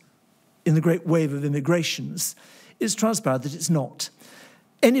that in the great wave of immigrations, it's transpired that it's not.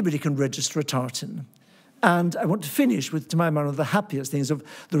 Anybody can register a tartan. And I want to finish with, to my mind, one of the happiest things of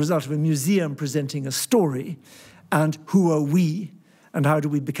the result of a museum presenting a story, and who are we, and how do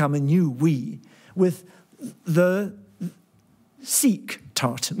we become a new we, with the Sikh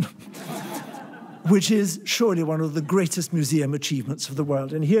tartan, which is surely one of the greatest museum achievements of the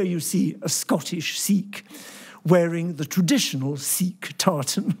world. And here you see a Scottish Sikh wearing the traditional Sikh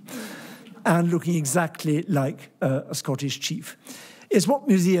tartan and looking exactly like a Scottish chief. It's what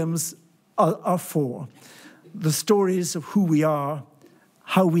museums are for. The stories of who we are,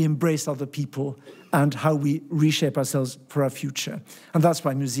 how we embrace other people, and how we reshape ourselves for our future. And that's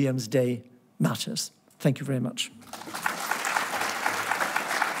why Museums Day matters. Thank you very much.